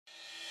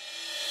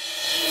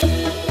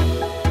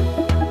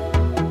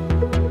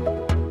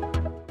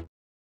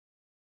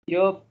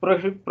यो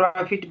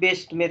profit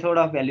based method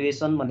of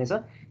valuation भनेछ।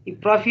 यी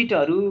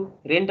प्रॉफिटहरु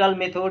रेन्टल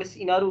मेथड्स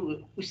यिनीहरु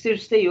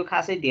उस्तै हो,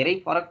 खासै धेरै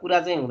फरक कुरा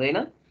चाहिँ हुँदैन।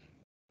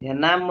 यहाँ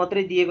नाम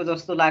मात्रै दिएको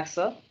जस्तो लाग्छ।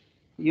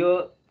 यो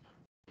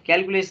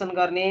क्याल्कुलेसन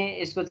गर्ने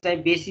यसको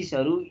चाहिँ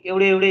बेसिसहरु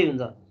एउटै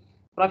हुन्छ।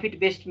 प्रॉफिट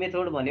बेस्ड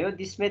मेथड भन्यो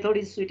this method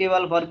is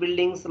suitable for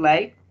buildings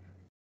like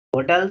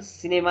hotels,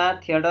 cinema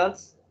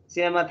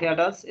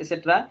theatres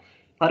etcetera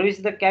for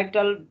which the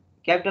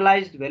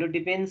capitalised value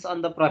depends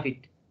on the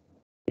profit.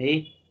 है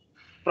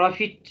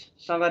प्रॉफिट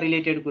सँग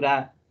रिलेटेड कुरा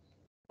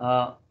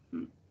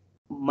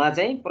मा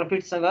चाहिँ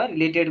प्रॉफिट सँग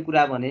रिलेटेड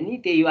कुरा भने नि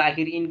त्यही हो,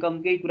 आखिर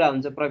इन्कमकै कुरा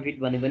हुन्छ प्रॉफिट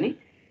भने पनि।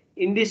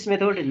 In this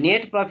method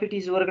net profit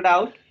is worked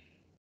out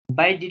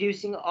by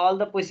deducing all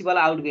the possible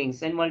outgoings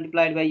and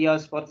multiplied by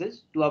years purchase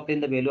to obtain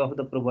the value of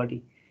the property.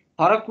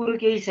 फरक कुरो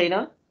केही छैन,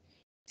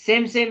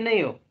 सेम नै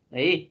हो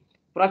है।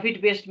 प्रॉफिट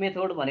बेस्ड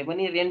मेथड भने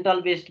पनि रेन्टल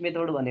बेस्ड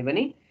मेथड भने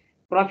पनि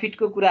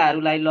प्रॉफिटको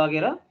कुराहरुलाई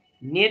लगेर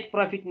नेट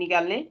प्रॉफिट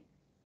निकाल्ने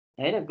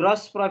हैन,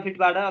 ग्रस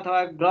प्रॉफिटबाट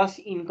अथवा ग्रस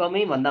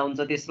इन्कमै भन्दा हुन्छ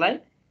त्यसलाई।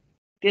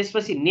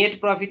 त्यसपछि नेट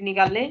प्रॉफिट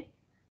निकाल्ने,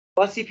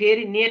 पछि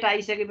फेरि नेट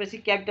आइसकेपछि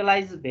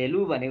क्यापिटलाइज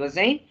भ्यालु भनेको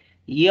चाहिँ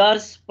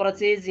years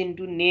purchase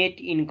into net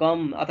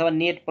income अथवा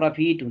नेट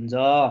प्रॉफिट हुन्छ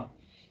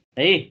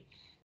है।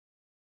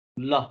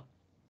 ल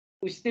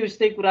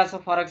उस्तै कुरा छ,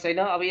 फरक छैन।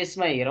 अब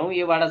यसमा हेरौं,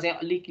 योबाट चाहिँ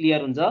अलि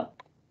क्लियर हुन्छ।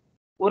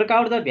 Work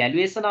out the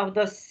valuation of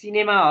the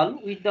cinema hall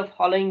with the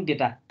following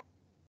data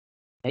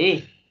है।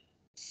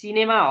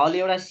 सिनेमा हल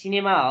एउटा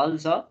सिनेमा हल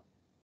छ,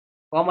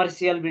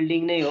 कमर्सियल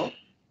बिल्डिङ नै हो।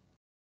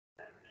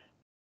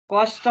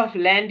 Cost of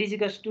land is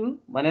equals to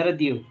भनेर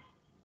दियो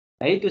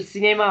है। त्यो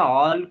सिनेमा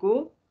हलको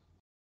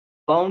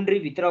बाउन्ड्री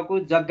भित्रको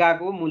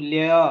जग्गाको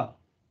मूल्य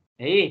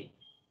है।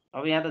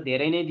 अब यहाँ त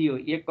धेरै नै दियो,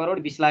 1 करोड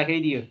 20 लाखै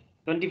दियो,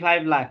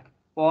 25 lakh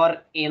per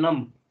annum.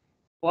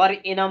 Per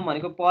annum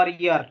भनेको पर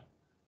इयर।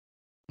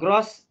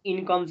 ग्रस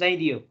इन्कम चाहिँ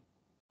दियो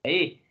है।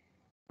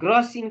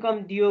 ग्रस इन्कम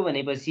दियो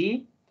भनेपछि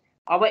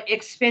अब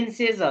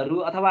एक्सपेन्सेसहरु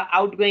अथवा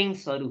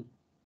आउटगोइङ्सहरु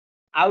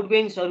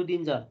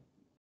दिन्छ।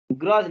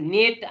 ग्रस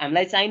नेट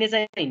हामीलाई चाहिने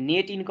चाहिँ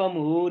नेट इन्कम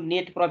हो,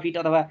 नेट प्रॉफिट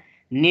अथवा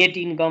नेट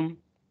इन्कम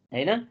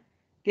हैन।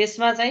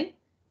 त्यसमा चाहिँ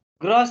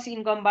ग्रस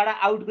इन्कमबाट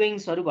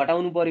आउटगोइङ्सहरु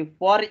घटाउनु पर्यो।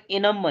 पर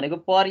एनम भनेको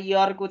पर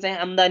इयरको चाहिँ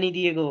आम्दानी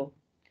दिएको हो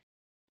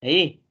है।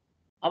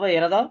 अब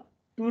हेर त,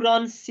 to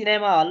run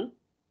cinema hall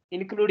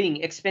including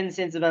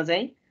एक्सपेन्सेसमा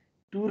चाहिँ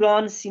to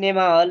run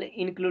cinema hall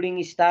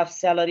including staff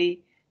salary,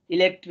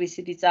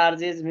 electricity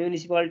charges,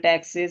 municipal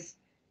taxes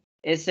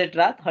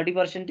etcetera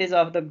 30%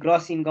 of the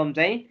gross income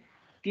चाहिँ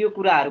त्यो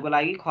कुराहरुको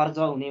लागि खर्च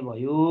हुने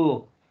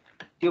भयो,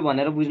 त्यो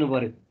भनेर बुझ्नु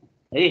पर्यो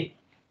है।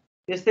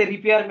 त्यस्तै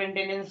रिपेयर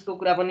मेन्टेनेन्सको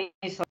कुरा पनि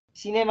छ।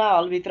 सिनेमा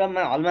हल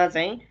भित्रमा हलमा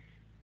चाहिँ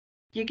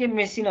के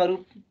मेसिनहरु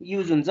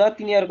युज हुन्छ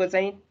तिनीहरुको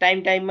चाहिँ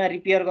टाइममा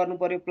रिपेयर गर्नु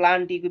पर्यो।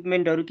 प्लान्ट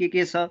इक्विपमेन्टहरु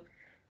के छ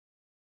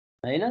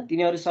हैन,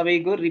 तिनीहरु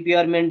सबैको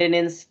रिपेयर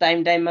मेन्टेनेन्स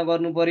टाइममा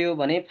गर्नु पर्यो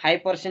भने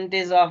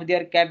 5% of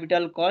there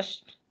capital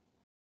cost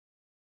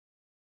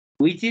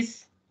which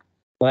is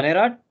भनेर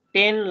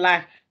 10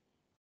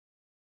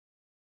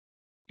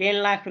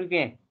 लाख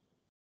रुपैयाँ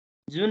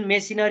जुन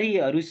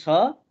मेसिनरीहरु छ,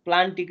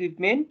 प्लान्ट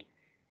इक्विपमेन्ट,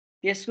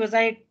 त्यसको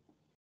चाहिँ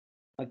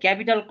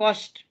क्यापिटल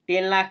कस्ट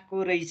 10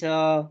 लाखको रहेछ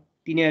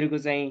तिनीहरुको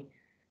चाहिँ।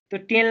 त्यो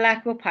 10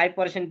 लाखको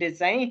 5%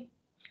 चाहिँ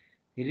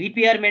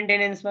रिपेयर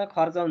मेन्टेनेन्समा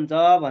खर्च हुन्छ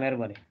भनेर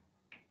भने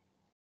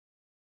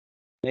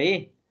है।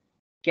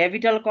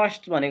 क्यापिटल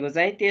कस्ट भनेको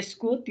चाहिँ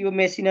त्यसको त्यो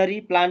मेसिनरी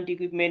प्लान्ट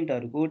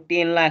इक्विपमेन्टहरुको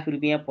 10 लाख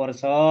रुपैयाँ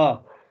पर्छ,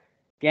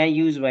 त्यहाँ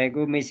युज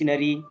भएको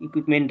मेसिनरी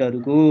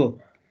इक्विपमेन्टहरुको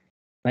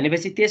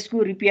भनेपछि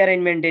त्यसको रिपेयर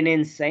एन्ड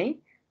मेन्टेनेन्स चाहिँ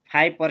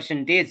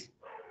 5%।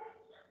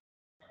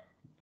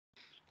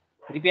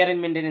 रिपेयर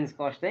एन्ड मेन्टेनेन्स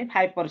कस्ट चाहिँ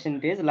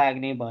 5%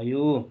 लाग्ने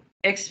भयो।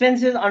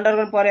 एक्सपेन्सेस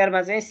अन्डरगोन पर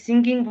इयरमा चाहिँ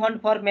सिंकिङ fund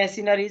for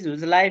मेसिनरीज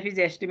whose life is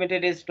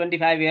estimated as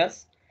 25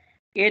 years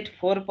at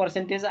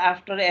 4%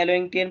 after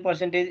एलोइङ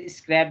 10%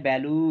 scrap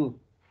value.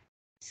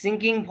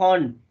 सिंकिङ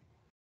fund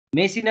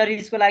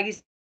मेसिनरीजको लागि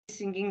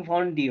सिंकिङ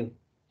फन्ड दियो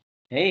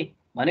है।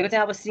 भनेको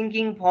चाहिँ अब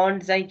सिंकिङ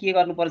फन्ड चाहिँ के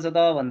गर्नुपर्छ त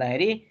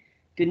भन्दाखेरि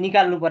त्यो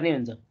निकाल्नु पर्ने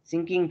हुन्छ।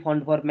 सिंकिङ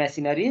fund for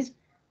मेसिनरीज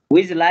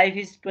which life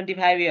is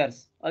 25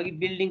 years. अघि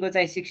बिल्डिङको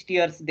चाहिँ 60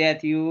 इयर्स दिएको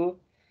थियो,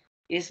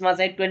 यसमा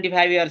चाहिँ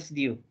 25 इयर्स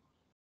दियो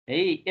है।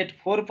 At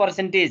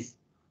 4%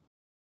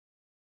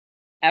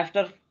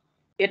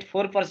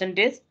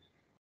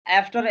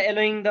 after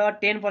एलोइङ the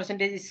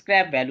 10%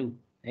 scrap value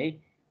है।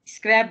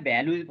 स्क्रैप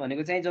भ्यालु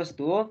भनेको चाहिँ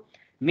जस्तो हो,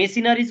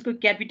 मेसिनरीजको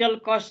क्यापिटल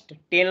कस्ट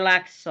 10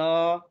 लाख छ,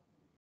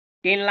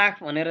 10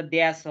 लाख भनेर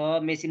दिया छ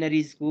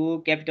मेसिनरीजको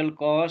क्यापिटल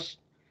कस्ट।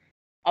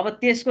 अब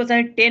त्यसको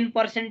चाहिँ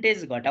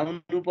 10%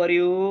 घटाउनु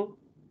पर्यो।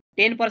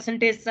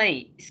 10%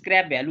 चाहिँ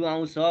स्क्रैप भ्यालु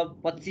आउँछ।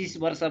 25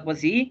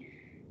 वर्षपछि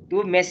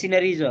त्यो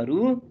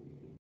मेसिनरीजहरु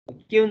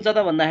के हुन्छ त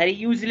भन्दाखेरि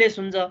युजलेस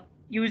हुन्छ।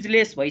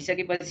 युजलेस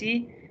भइसकेपछि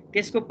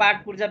त्यसको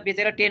पार्ट पुर्जा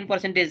बेचेर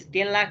 10%,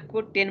 10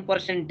 लाखको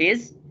 10%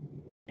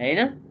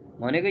 हैन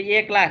भनेको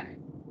 1 लाख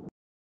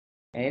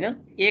हैन,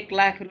 1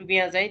 लाख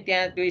रुपैयाँ चाहिँ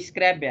त्यहाँ त्यो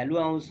स्क्रैप भ्यालु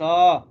आउँछ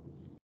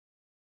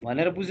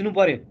भनेर बुझ्नु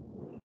पर्यो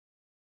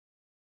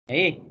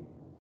है।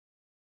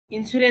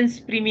 इन्सुरेन्स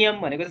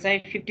प्रिमियम भनेको चाहिँ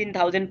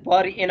 15,000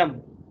 per annum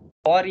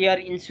per year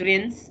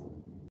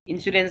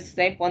insurance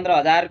चाहिँ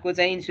 15,000 को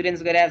चाहिँ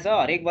इन्सुरेन्स गरेछ,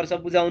 हरेक वर्ष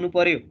बुझाउनु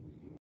पर्यो।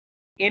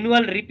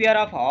 Annual repair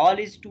of hall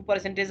is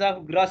 2% of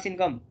gross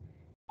income.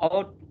 अब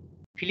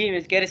फिल्म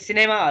के अरे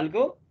सिनेमा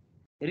हलको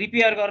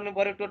रिपेयर गर्नु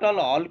पर्यो, टोटल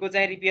हलको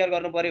चाहिँ रिपेयर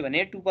गर्नु पर्यो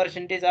भने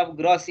 2% अफ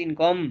ग्रस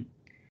इन्कम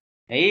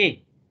है।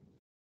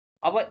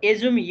 अब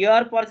assume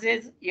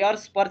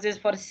years purchase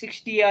for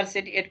 60 years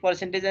at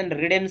 8% and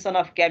redemption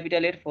of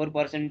capital at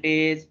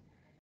 4%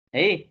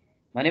 है।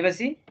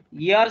 भनेपछि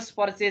इयर्स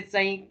पर्चेज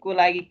चाहिँ को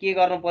लागि के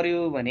गर्नु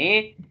पर्यो भने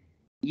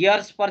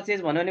इयर्स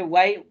पर्चेज भन्यो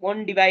भने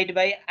y1 divide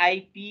by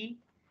IP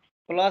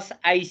plus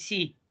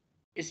आइसी,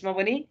 यसमा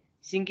पनि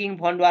सिङ्किङ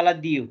फन्डवाला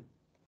दियो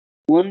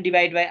 1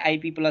 डिभाइड बाई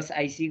आइपी प्लस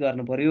आइसी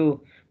गर्नु पर्यो।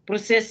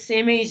 प्रोसेस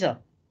सेमै छ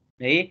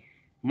है,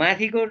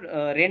 माथिको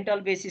रेन्टल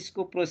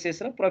बेसिसको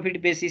प्रोसेस र प्रफिट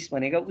बेसिस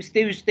भनेको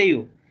उस्तै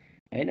हो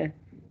हैन।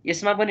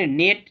 यसमा पनि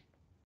नेट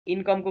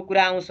इन्कमको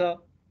कुरा आउँछ,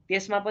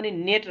 त्यसमा पनि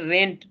नेट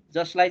रेन्ट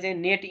जसलाई चाहिँ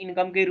नेट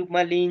इन्कमकै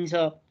रूपमा लिइन्छ।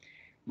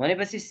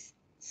 भनेपछि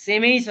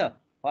सेमै छ,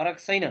 फरक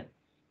छैन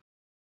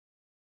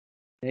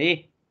है।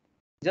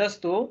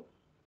 जस्तो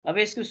अब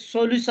यसको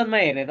सोलुसनमा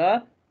हेर्ने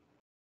त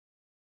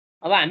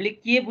अब हामीले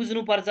के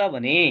बुझ्नुपर्छ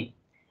भने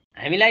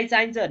हामीलाई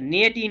चाहिन्छ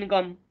नेट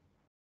इन्कम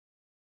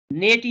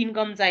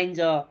चाहिन्छ।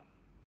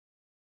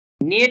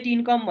 नेट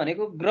इन्कम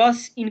भनेको ग्रस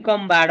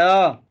इन्कमबाट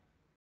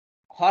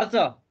खर्च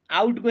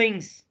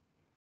आउटगोइङ्स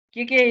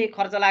के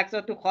खर्च लाग्छ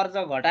त्यो खर्च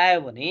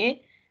घटायो भने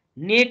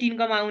नेट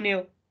इन्कम आउने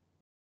हो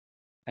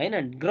हैन।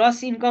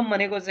 ग्रस इन्कम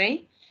भनेको चाहिँ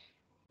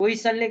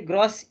क्वेसनले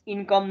ग्रस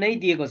इन्कम नै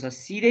दिएको छ,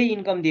 सिधै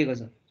इन्कम दिएको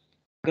छ।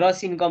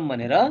 ग्रस इन्कम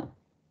भनेर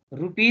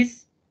रुपीस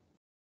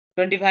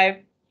 25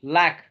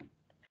 लाख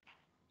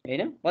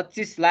हैन,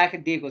 25 लाख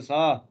दिएको छ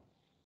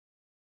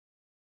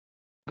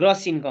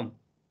ग्रस इन्कम।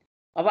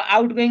 अब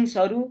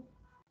आउटगोइङ्सहरु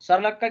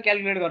सर्लक्क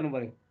क्याल्कुलेट गर्नु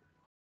पर्यो।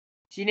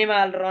 Cinema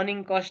hall running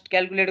cost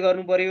calculate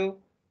गर्नु पर्यो,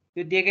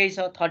 त्यो दिएकै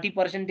छ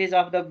 30%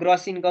 अफ द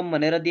ग्रस इन्कम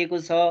भनेर दिएको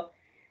छ।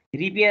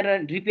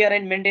 रिपेयर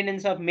एन्ड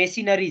मेन्टेनेन्स अफ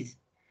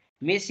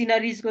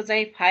मेसिनरिजको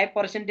चाहिँ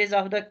 5%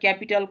 of the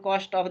capital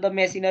cost of the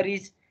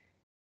machineries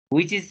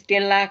which is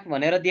 10 lakh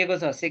भनेर दिएको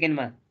छ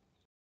सेकेन्डमा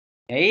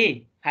है।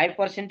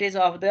 5%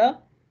 अफ द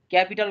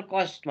क्यापिटल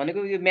कस्ट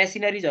भनेको यो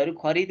मेसिनरिजहरु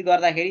खरिद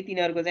गर्दाखेरि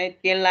तिनीहरुको चाहिँ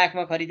 10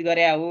 लाखमा खरिद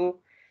गरे हो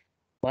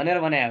भनेर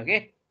भने हो के।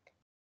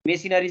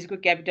 मेसिनरिजको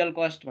क्यापिटल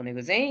कस्ट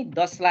भनेको चाहिँ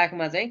 10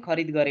 लाखमा चाहिँ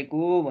खरिद गरेको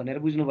भनेर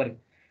बुझ्नु पर्यो।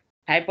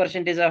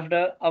 5% अफ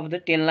द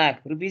 10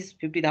 लाख रुपीस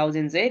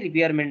 50,000 चाहिँ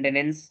रिपेयर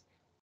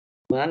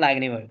मेन्टेनेन्समा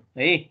लाग्ने भयो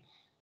है।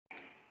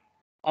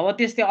 अब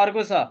त्यस्तै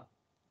अर्को छ,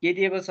 के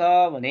दिएको छ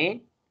भने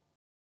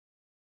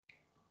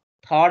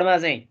थर्डमा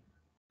चाहिँ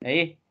है,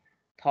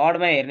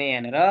 थर्डमा हेर्ने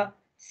यहाँनिर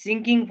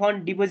sinking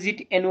fund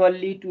deposit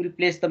annually to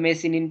replace the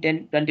machine in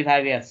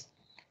 25 years.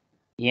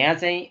 यहाँ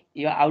चाहिँ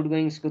यो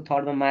आउटगोइङ्सको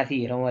थर्डमा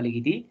माथि हेरौँ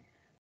अलिकति।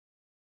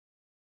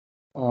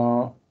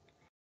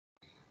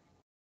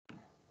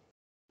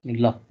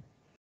 ल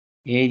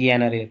यही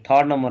यहाँनिर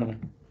थर्ड नम्बरमा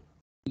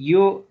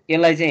यो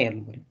यसलाई चाहिँ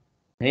हेर्नु पर्यो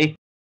है।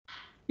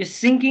 यो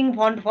sinking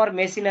fund for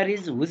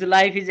machineries whose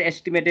life is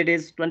estimated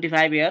is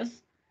 25 years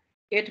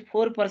at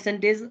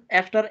 4%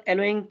 after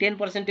एलोइङ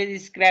 10%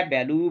 scrap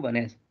value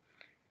भने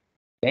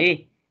है।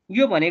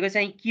 यो भनेको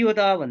चाहिँ के हो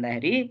त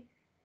भन्दाखेरि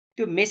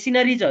त्यो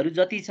मेसिनरिजहरु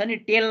जति छ नि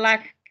 10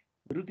 लाख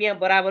रुपैयाँ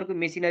बराबरको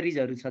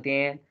मेसिनरिजहरु छ,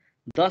 त्यहाँ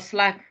 10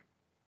 लाख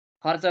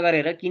खर्च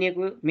गरेर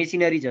किनेको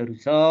मेसिनरिजहरु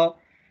छ,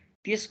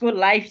 त्यसको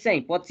लाइफ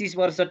चाहिँ 25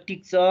 वर्ष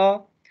टिक्छ।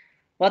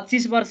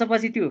 25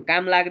 वर्षपछि त्यो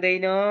काम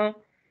लाग्दैन।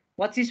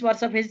 25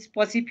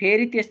 वर्षपछि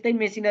फेरि त्यस्तै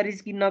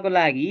मेसिनरिज किन्नको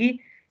लागि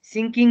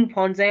सिङ्किङ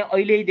फन्ड चाहिँ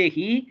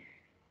अहिलेदेखि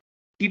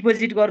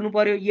डिपोजिट गर्नु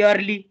पर्यो।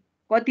 इयरली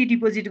कति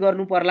डिपोजिट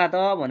गर्नु पर्ला त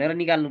भनेर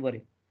निकाल्नु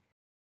पर्यो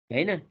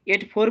हैन।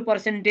 एट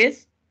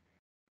 4%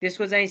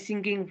 त्यसको चाहिँ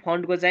सिङ्किङ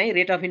फन्डको चाहिँ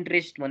रेट अफ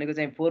इन्ट्रेस्ट भनेको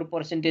चाहिँ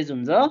 4%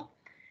 हुन्छ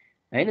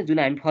हैन, जुन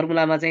हामी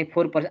फर्मुलामा चाहिँ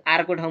 4%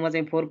 आर को ठाउँमा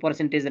चाहिँ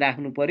 4%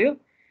 राख्नु पर्यो।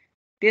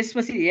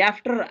 त्यसपछि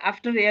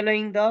आफ्टर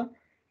एलोइङ द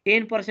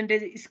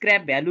 10%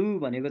 स्क्रैप भ्यालु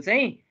भनेको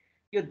चाहिँ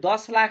यो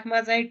 10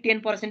 लाखमा चाहिँ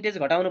 10%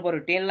 घटाउनु पर्यो।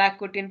 10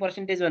 लाखको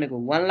 10% भनेको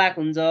 1 लाख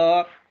हुन्छ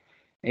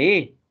है।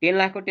 10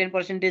 लाखको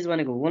 10%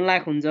 भनेको 1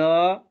 लाख हुन्छ।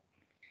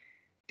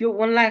 त्यो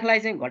 1 लाखलाई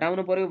चाहिँ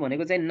घटाउनु पर्यो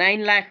भनेको चाहिँ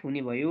 9 लाख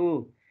हुने भयो।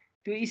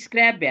 त्यो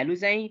स्क्रैप भ्यालु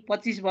चाहिँ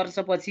 25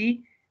 वर्षपछि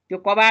त्यो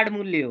कबाड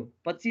मूल्य हो।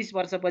 25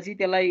 वर्षपछि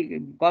त्यसलाई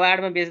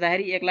कबाडमा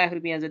बेच्दाखेरि 1 लाख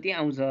रुपैयाँ जति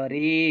आउँछ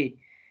अरे।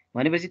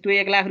 भनेपछि त्यो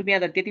 1 लाख रुपैयाँ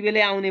त त्यति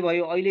बेलै आउने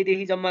भयो,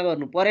 अहिलेदेखि जम्मा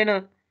गर्नु परेन।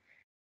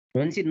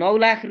 भनेपछि 9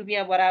 लाख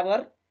रुपैयाँ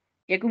बराबर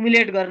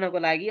एकुमुलेट गर्नको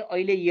लागि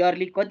अहिले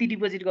इयरली कति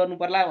डिपोजिट गर्नु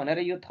पर्ला भनेर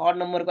यो थर्ड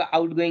नम्बरको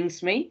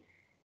आउटगोइङ्समै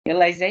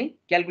यसलाई चाहिँ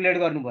क्याल्कुलेट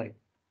गर्नु पर्यो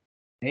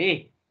है।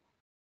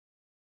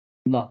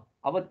 ल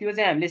अब त्यो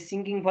चाहिँ हामीले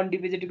सिङ्किङ फन्ड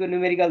डिपोजिटको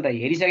न्युमेरिकल त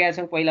हेरिसकेका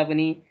छौँ पहिला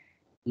पनि।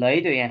 ल है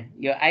त यहाँ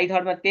यो आई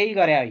थर्डमा त्यही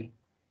गरे है।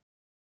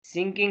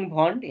 सिङ्किङ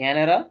फन्ड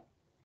यहाँनिर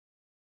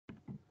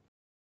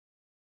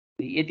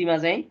यतिमा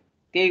चाहिँ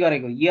त्यही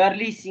गरेको।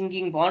 इयरली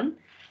सिङ्किङ फन्ड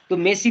त्यो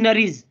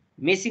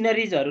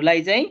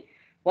मेसिनरिजहरूलाई चाहिँ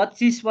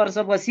 25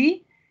 वर्षपछि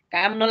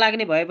काम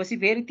नलाग्ने भएपछि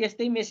फेरि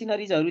त्यस्तै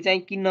मेसिनरिजहरू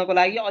चाहिँ किन्नको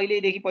लागि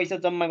अहिलेदेखि पैसा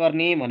जम्मा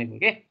गर्ने भनेको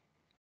के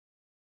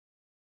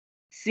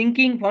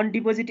सिंकिङ fund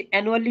deposit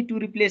annually to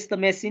replace the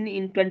machine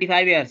in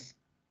 25 years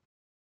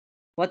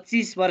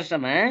 25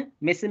 वर्षमा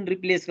मेसिन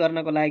रिप्लेस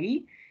गर्नको लागि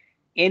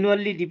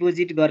एनुअली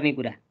डिपोजिट गर्ने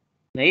कुरा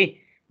है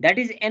that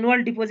is annual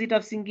deposit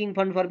of सिंकिङ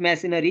fund for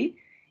machinery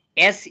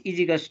S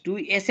is to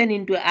SN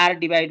into R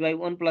divided by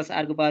 1 plus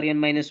R को power n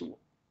minus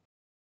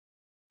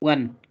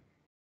 1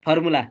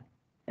 formula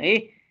है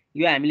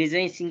यो हामीले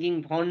चाहिँ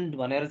सिंकिङ फन्ड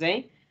भनेर चाहिँ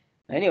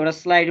हैन एउटा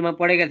स्लाइडमा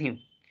पढेका थियौं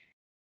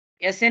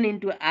SN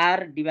into R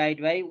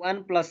divided by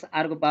 1 plus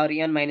R को power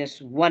n minus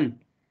 1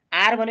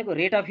 R भनेको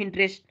रेट अफ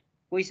इन्ट्रेस्ट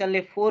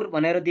क्वेशनले 4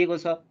 भनेर दिएको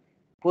छ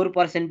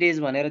 4%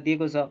 भनेर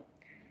दिएको छ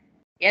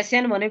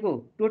SN भनेको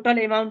total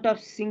amount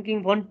of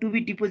सिंकिङ fund to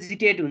be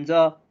deposited हुन्छ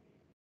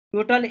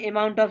total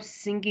amount of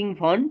सिंकिङ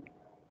fund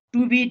to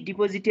be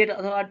deposited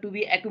अथवा टु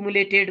बी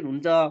एक्युमुलेटेड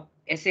हुन्छ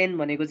SN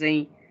भनेको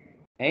चाहिँ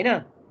हैन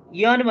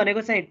यन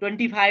भनेको चाहिँ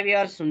 25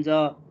 इयर्स हुन्छ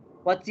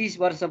 25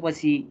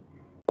 वर्षपछि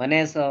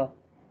भनेछ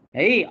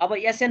है अब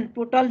SN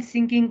total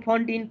सिंकिङ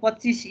fund in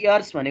 25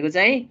 years भनेको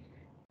चाहिँ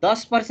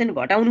 10%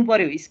 घटाउनु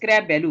पर्यो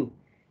स्क्रैप भ्यालु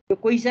त्यो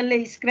क्वेशनले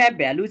स्क्रैप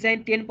भ्यालु चाहिँ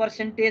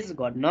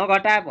 10%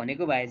 नघटा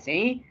भनेको भए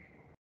चाहिँ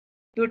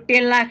त्यो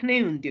 10 लाख नै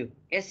हुन्थ्यो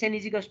SN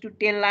 =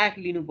 10 लाख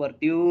लिनु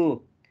पर्थ्यो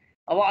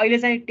अब अहिले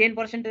चाहिँ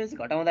 10%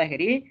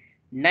 घटाउँदाखेरि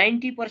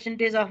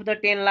 90% अफ द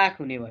 10 लाख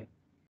हुने भयो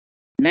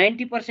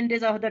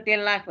 90% अफ द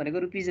 10 लाख भनेको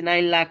रुपैयाँ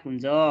 9 लाख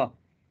हुन्छ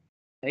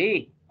है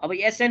अब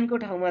SN को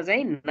ठाउँमा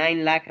चाहिँ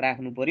 9 लाख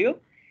राख्नु पर्यो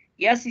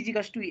S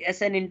 =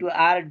 SN into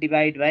R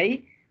divided by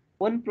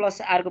 1 plus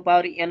R को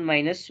पावर n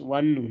minus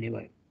 1 हुने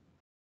भयो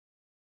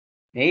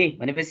है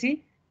भनेपछि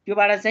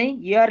त्योबाट चाहिँ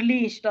इयरली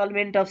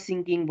इन्स्टलमेन्ट अफ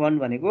सिंकिङ फन्ड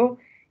भनेको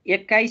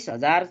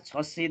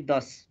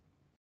 21610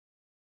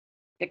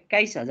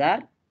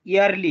 21000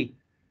 इयरली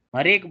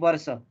हरेक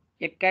वर्ष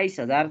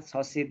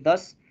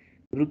 21610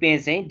 रुपैयाँ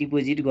चाहिँ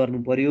डिपोजिट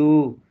गर्नु पर्यो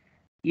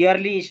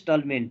इयरली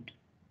इन्स्टलमेन्ट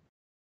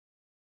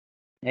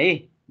है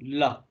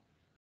ल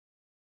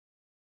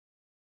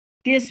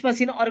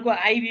त्यसपछि अर्को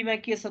आईबी मा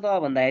के छ त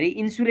भन्दाखेरि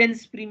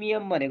इन्स्योरेन्स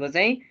प्रिमियम भनेको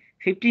चाहिँ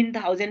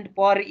 15000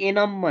 पर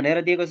एनम भनेर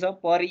दिएको छ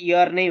पर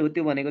इयर नै हो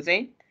त्यो भनेको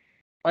चाहिँ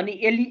अनि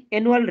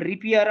annual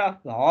repair of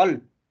hall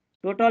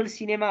total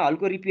cinema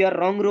हलको रिपेयर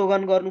रङ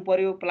रोगन गर्नु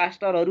पर्यो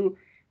प्लास्टरहरू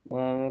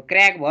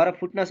क्र्याक भएर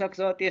फुट्न सक्छ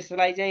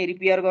त्यसलाई चाहिँ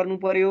रिपेयर गर्नु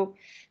पर्यो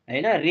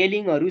हैन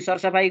रेलिङहरू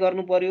सरसफाई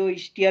गर्नु पर्यो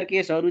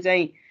स्टेयरकेसहरू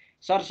चाहिँ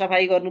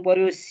सरसफाई गर्नु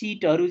पर्यो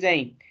सीटहरू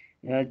चाहिँ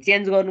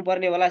चेन्ज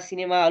गर्नुपर्ने होला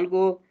सिनेमा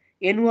हलको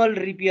एनुअल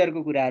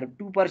रिपेयरको कुराहरू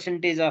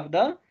 2% अफ द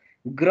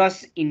ग्रस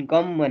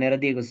इन्कम भनेर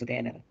दिएको छ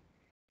त्यहाँनेर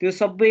त्यो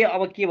सबै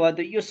अब के भयो त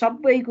यो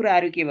सबै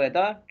कुराहरू के भयो त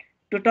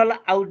टोटल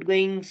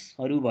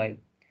आउटगोइङ्सहरू भयो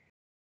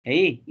है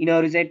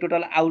यिनीहरू चाहिँ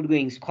टोटल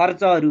आउटगोइङ्स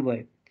खर्चहरू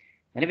भयो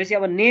भनेपछि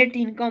अब नेट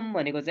इन्कम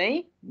भनेको चाहिँ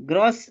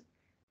ग्रस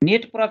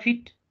नेट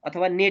प्रफिट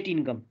अथवा नेट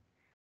इन्कम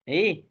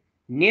है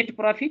नेट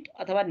प्रफिट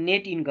अथवा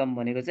नेट इन्कम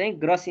भनेको चाहिँ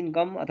ग्रस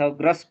इन्कम अथवा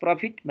ग्रस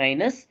प्रफिट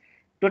माइनस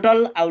टोटल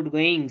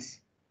आउटगोइङ्स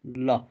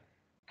ल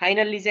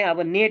फाइनल्ली चाहिँ अब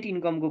नेट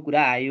इन्कमको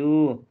कुरा आयो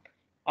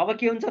अब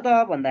के हुन्छ त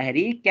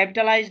भन्दाखेरि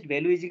capitalised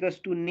value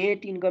 =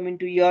 net income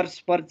into years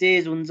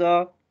purchase हुन्छ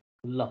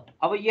ल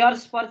अब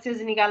इयर्स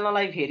परचेज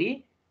निकाल्नलाई फेरि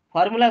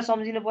फर्मुला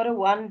सम्झिनु पर्यो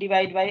 1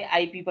 डिवाइड बाइ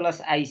आइपी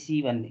प्लस आइसी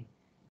भन्ने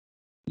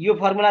यो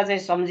फर्मुला चाहिँ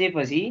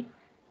सम्झेपछि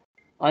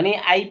अनि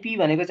आइपी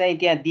भनेको चाहिँ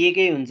त्यहाँ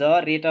दिएकै हुन्छ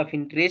रेट अफ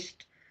इन्ट्रेस्ट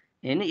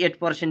हैन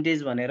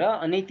 8% भनेर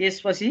अनि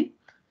त्यसपछि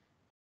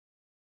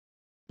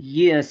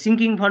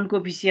सिंकिङ फन्ड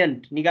कोएफिसिएन्ट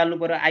निकाल्नु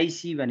पर्यो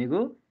आइसी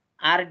भनेको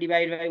R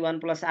divided by 1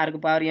 plus R को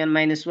पावर n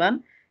minus 1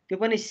 त्यो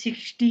पनि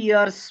 60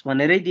 इयर्स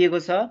भनेरै दिएको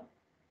छ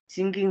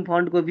सिंकिङ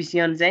फन्ड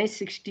कोएफिसिएन्ट चाहिँ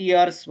 60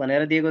 इयर्स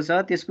भनेर दिएको छ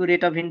त्यसको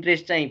रेट अफ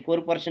इन्ट्रेस्ट चाहिँ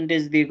 4%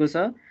 दिएको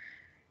छ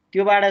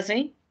त्योबाट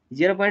चाहिँ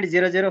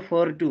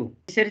 0.0042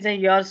 यसरी चाहिँ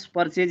इयर्स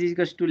परचेज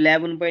 =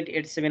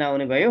 11.87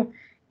 आउने भयो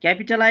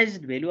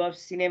capitalised value of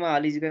cinema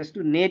hall =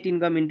 net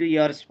income into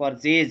years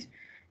purchase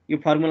यो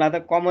फर्मुला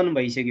त कमन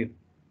भइसक्यो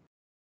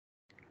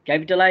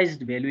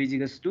capitalised value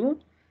 =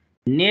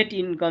 net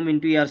income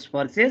into years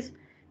purchase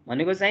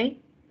भनेको चाहिँ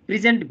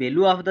present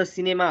value of the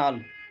cinema hall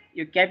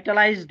यो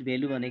क्यापिटलाइज्ड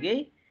भ्यालु भनेकै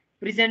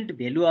present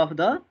value of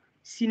the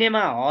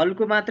cinema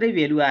हलको मात्रै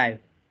value आयो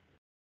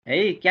है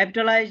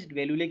क्यापिटलाइज्ड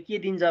भ्यालुले के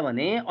दिन्छ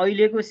भने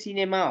अहिलेको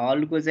सिनेमा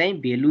हलको चाहिँ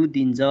भ्यालु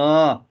दिन्छ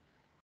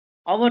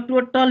अब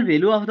total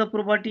value of the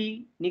property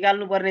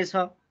निकाल्नु पर्ने छ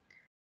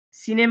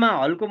सिनेमा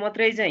हलको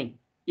मात्रै चाहिँ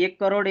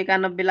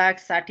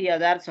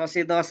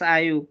 1,91,60,610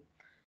 आयो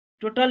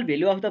total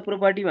value of the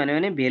property भन्यो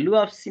भने value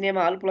of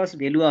cinema hall plus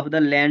value of the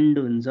land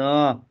हुन्छ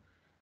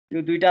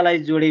यो दुईटालाई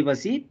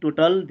जोडेपछि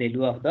total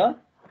value of the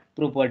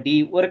property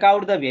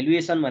workout the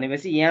valuation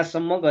भनेपछि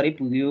यहाँसम्म गरे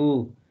पुग्यो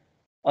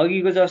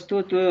अघिको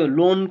जस्तो त्यो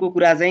लोनको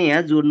कुरा चाहिँ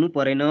यहाँ जोड्नु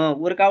परेन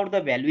वर्कआउट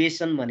द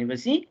भ्यालुएसन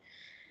भनेपछि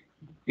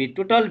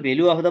total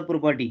value of the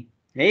property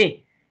है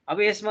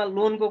अब यसमा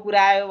लोनको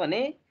कुरा आयो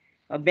भने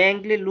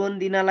ब्याङ्कले लोन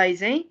दिनलाई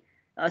चाहिँ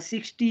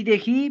 60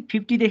 देखि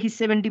 50 देखि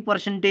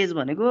 70%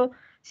 भनेको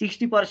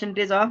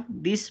 60% अफ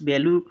दिस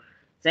भ्यालु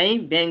चाहिँ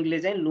ब्याङ्कले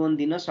चाहिँ लोन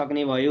दिन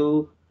सक्ने भयो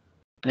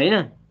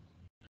हैन।